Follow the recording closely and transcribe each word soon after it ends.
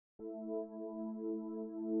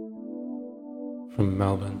From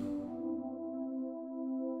Melbourne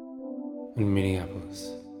and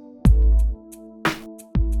Minneapolis.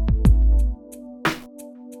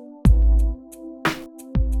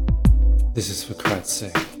 This is for Christ's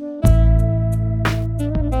sake.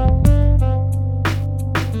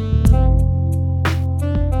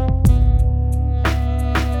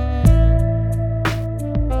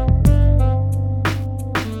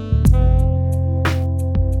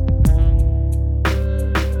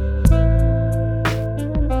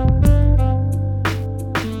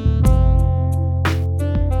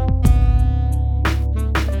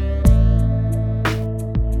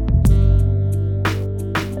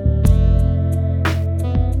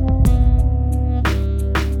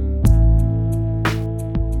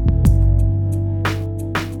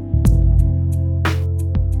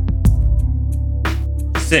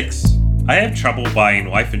 Six, I have trouble buying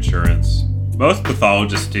life insurance. Most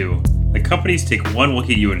pathologists do. The companies take one look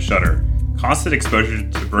at you and shudder. Constant exposure to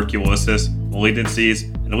tuberculosis, malignancies,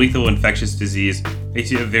 and lethal infectious disease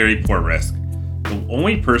makes you a very poor risk. The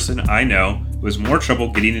only person I know who has more trouble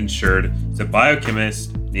getting insured is a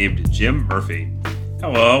biochemist named Jim Murphy.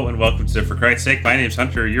 Hello, and welcome to For Christ's Sake. My name's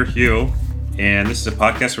Hunter, you're Hugh, and this is a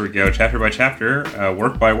podcast where we go chapter by chapter,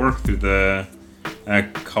 work by work through the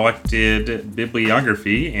collected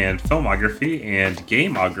bibliography and filmography and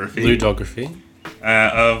gameography Ludography.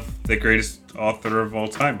 Of the greatest author of all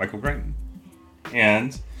time, Michael Crichton.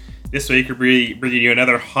 And this week we're bringing you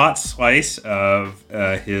another hot slice of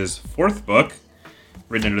his fourth book,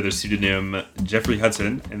 written under the pseudonym Jeffrey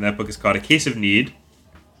Hudson, and that book is called A Case of Need.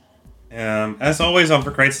 As always on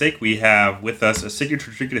For Christ's Sake, we have with us a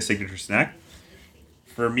signature drink and a signature snack.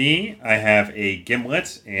 For me, I have a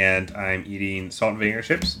gimlet, and I'm eating salt and vinegar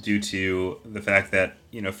chips due to the fact that,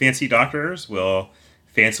 fancy doctors will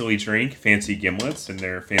fancily drink fancy gimlets in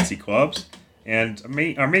their fancy clubs. And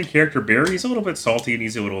our main character, Barry, is a little bit salty and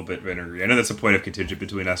he's a little bit vinegary. I know that's a point of contention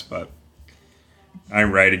between us, but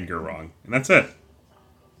I'm right and you're wrong. And that's it.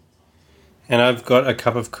 And I've got a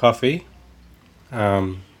cup of coffee.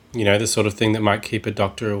 The sort of thing that might keep a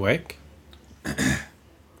doctor awake.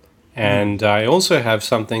 And I also have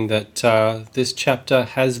something that this chapter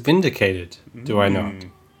has vindicated, do I not?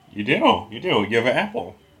 You do. You have an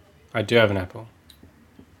apple. I do have an apple.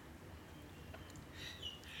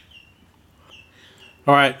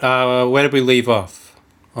 All right, where did we leave off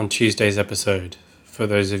on Tuesday's episode, for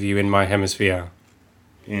those of you in my hemisphere?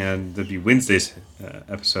 And there'd be Wednesday's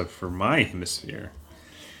episode for my hemisphere.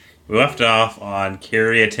 We left off on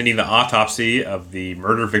Carrie attending the autopsy of the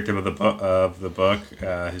murder victim of the book.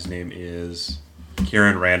 His name is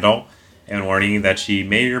Karen Randall, and learning that she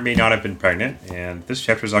may or may not have been pregnant. And this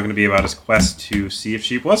chapter is all going to be about his quest to see if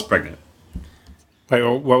she was pregnant. Wait,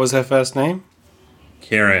 what was her first name?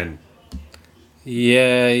 Karen.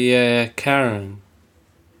 Yeah, Karen.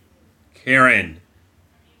 Karen.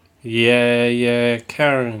 Yeah,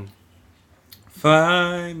 Karen.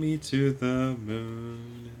 Fly me to the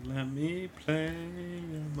moon and let me play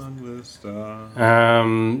among the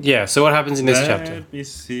stars. So what happens in this chapter? Let me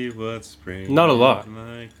see what spring Not a lot.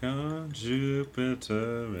 like on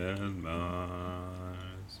Jupiter and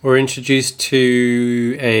Mars. We're introduced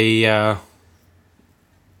to a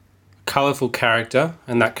colourful character,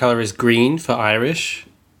 and that colour is green for Irish,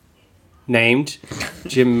 named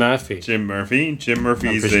Jim Murphy. Jim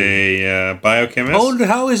Murphy's a biochemist.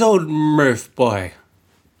 How is old Murph, boy?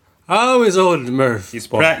 How is old Murph? He's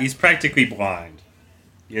practically blind.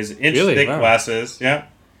 He has inch-thick glasses. Yeah.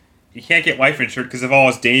 He can't get life insured because of all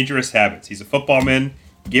his dangerous habits. He's a footballman.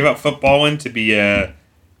 He gave up footballing to be a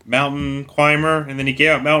mountain climber, and then he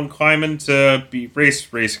gave up mountain climbing to be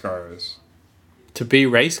race cars. To be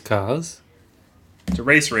race cars? To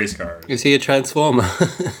race cars. Is he a transformer?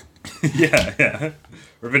 Yeah.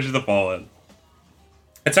 Revenge of the Fallen.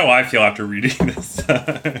 That's how I feel after reading this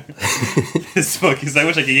this book, because I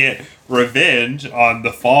wish I could get revenge on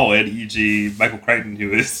the Fallen, e.g. Michael Crichton,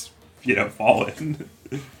 who is, fallen.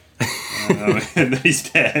 And then he's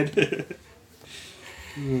dead.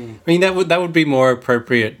 I mean, that would be more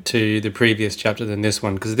appropriate to the previous chapter than this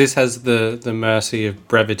one, because this has the mercy of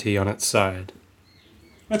brevity on its side.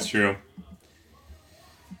 That's true.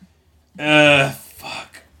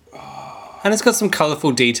 Fuck. And it's got some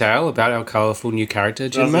colourful detail about our colourful new character,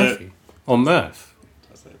 Jim Murphy. Or Murph.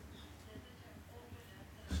 Does it?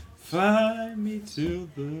 Fly me to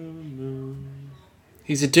the moon.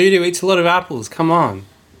 He's a dude who eats a lot of apples, come on.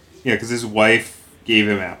 Yeah, because his wife gave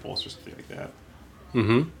him apples or something like that.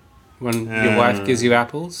 Mm-hmm. When your wife gives you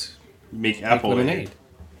apples, you make apple lemonade.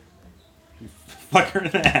 You fuck her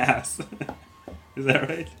in the ass. Is that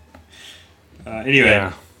right? Anyway.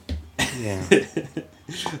 Yeah. Yeah.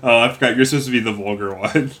 Oh, I forgot. You're supposed to be the vulgar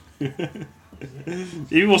one.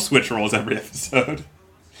 Maybe we'll switch roles every episode.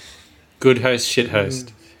 Good host, shit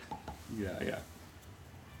host. Yeah.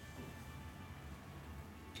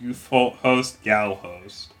 Youthful host, gal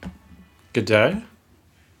host. Godot?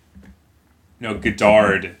 No,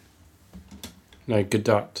 Godard. No,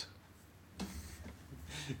 Godot.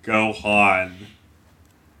 Gohan.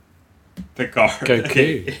 Picard.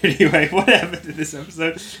 Goku. Anyway, what happened in this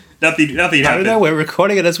episode? Nothing I happened. don't know, we're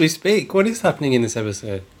recording it as we speak. What is happening in this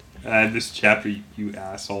episode? In this chapter, you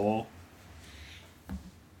asshole.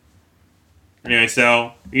 Anyway,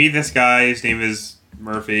 so we meet this guy. His name is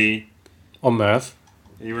Murphy. Or Murph.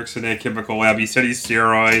 He works in a chemical lab. He studies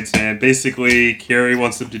steroids, and basically, Carrie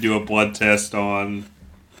wants him to do a blood test on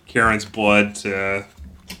Karen's blood to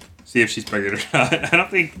see if she's pregnant or not. I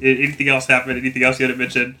don't think anything else happened. Anything else you want to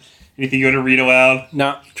mention? Anything you want to read aloud?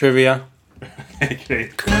 No, trivia. Okay.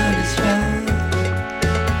 Couldn't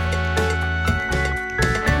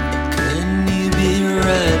you be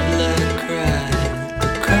right like cry? The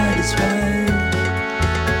crowd is right.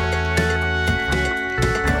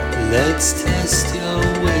 Let's test your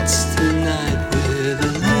wits tonight with a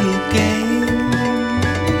little game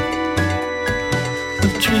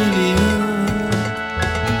of trivia.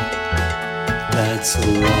 That's a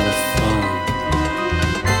lot of fun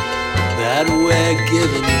that we're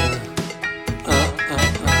giving you.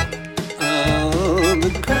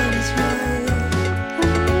 The crowd is right.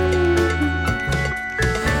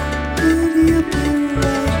 Will you be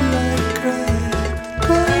right like cry? The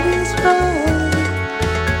crowd is right.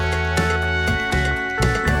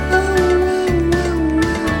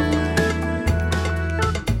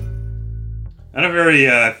 Not a very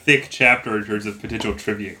thick chapter in terms of potential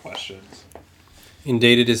trivia questions.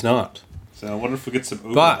 Indeed, it is not. So I wonder if we get some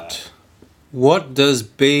overlap. But what does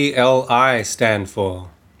BLI stand for?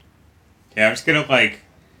 Okay, I'm just gonna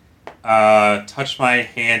touch my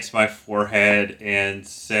hand to my forehead and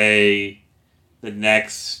say the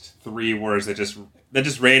next 3 words that just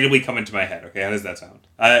randomly come into my head. Okay, how does that sound?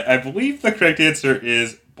 I believe the correct answer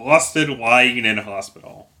is Boston lying in a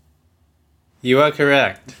hospital. You are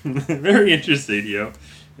correct. Very interesting, yo.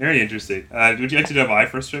 Very interesting. Would you like to know my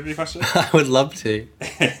first trivia question? I would love to.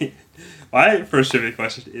 My first trivia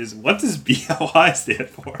question is, what does BLI stand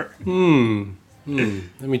for?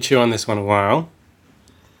 Let me chew on this one a while.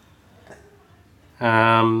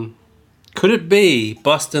 Could it be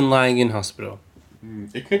Boston lying in hospital?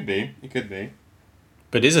 It could be. It could be.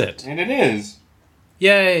 But is it? And it is.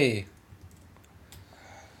 Yay!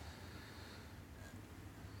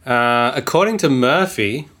 According to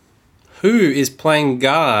Murphy, who is playing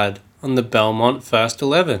guard on the Belmont First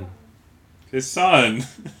 11? His son.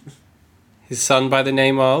 His son by the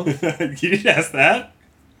name of? You didn't ask that?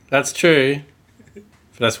 That's true. But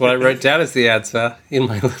that's what I wrote down as the answer in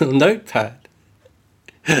my little notepad.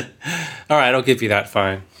 Alright, I'll give you that,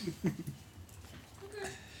 fine.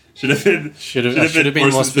 Should have been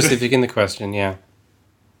more specific in the question, yeah.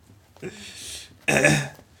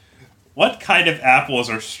 What kind of apples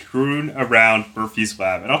are strewn around Murphy's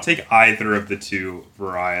lab? And I'll take either of the 2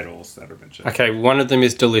 varietals that are mentioned. Okay, one of them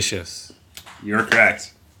is delicious. You're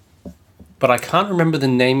correct. But I can't remember the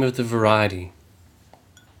name of the variety.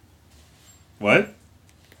 What?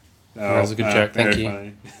 No, That was a good joke, thank you.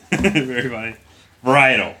 Funny. Very funny.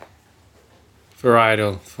 Varietal.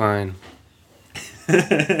 Varietal, fine.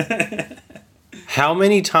 How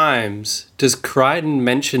many times does Crichton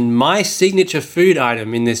mention my signature food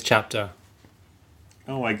item in this chapter?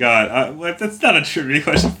 Oh my god. That's not a trivia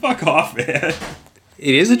question. Fuck off, man.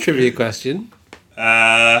 It is a trivia question.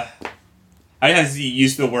 I have to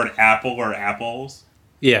use the word apple or apples.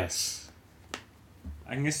 Yes.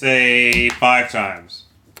 I'm going to say 5 times.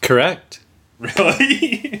 Correct.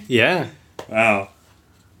 Really? Yeah. Wow.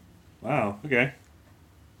 Okay.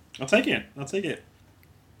 I'll take it.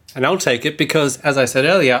 And I'll take it because, as I said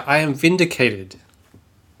earlier, I am vindicated.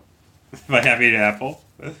 By having an apple.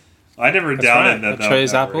 I never That's doubted right. that. I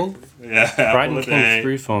chose apple. Work. Yeah, Crichton apple came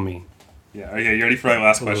through for me. Yeah. Okay, you ready for my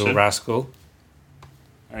last A little question? rascal.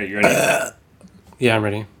 All right, you ready? Yeah, I'm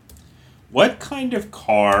ready. What kind of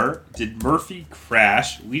car did Murphy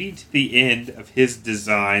crash, leading to the end of his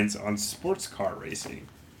designs on sports car racing?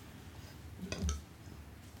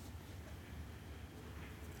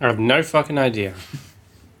 I have no fucking idea.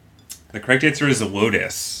 The correct answer is a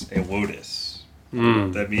Lotus. A Lotus. I don't know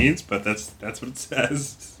what that means, but that's what it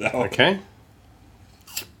says. So. Okay.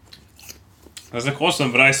 That was a close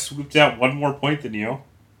one, but I swooped out 1 more point than you.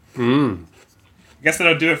 I guess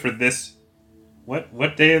that'll do it for this. What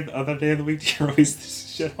other day of the week do you release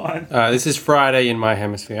this shit on? This is Friday in my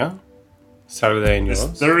hemisphere. Saturday and This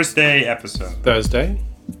yours. Thursday episode. Thursday.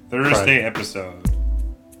 Thursday episode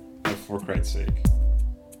of For Christ's Sake.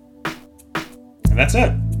 And that's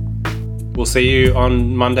it. We'll see you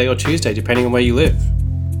on Monday or Tuesday, depending on where you live.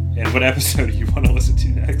 And what episode do you want to listen to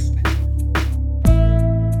next?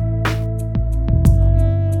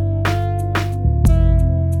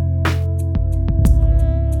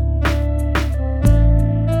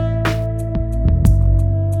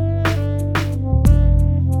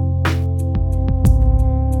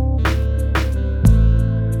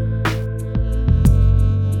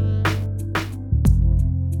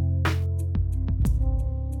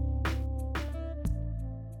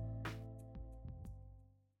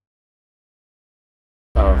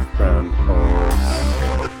 Of brown hole.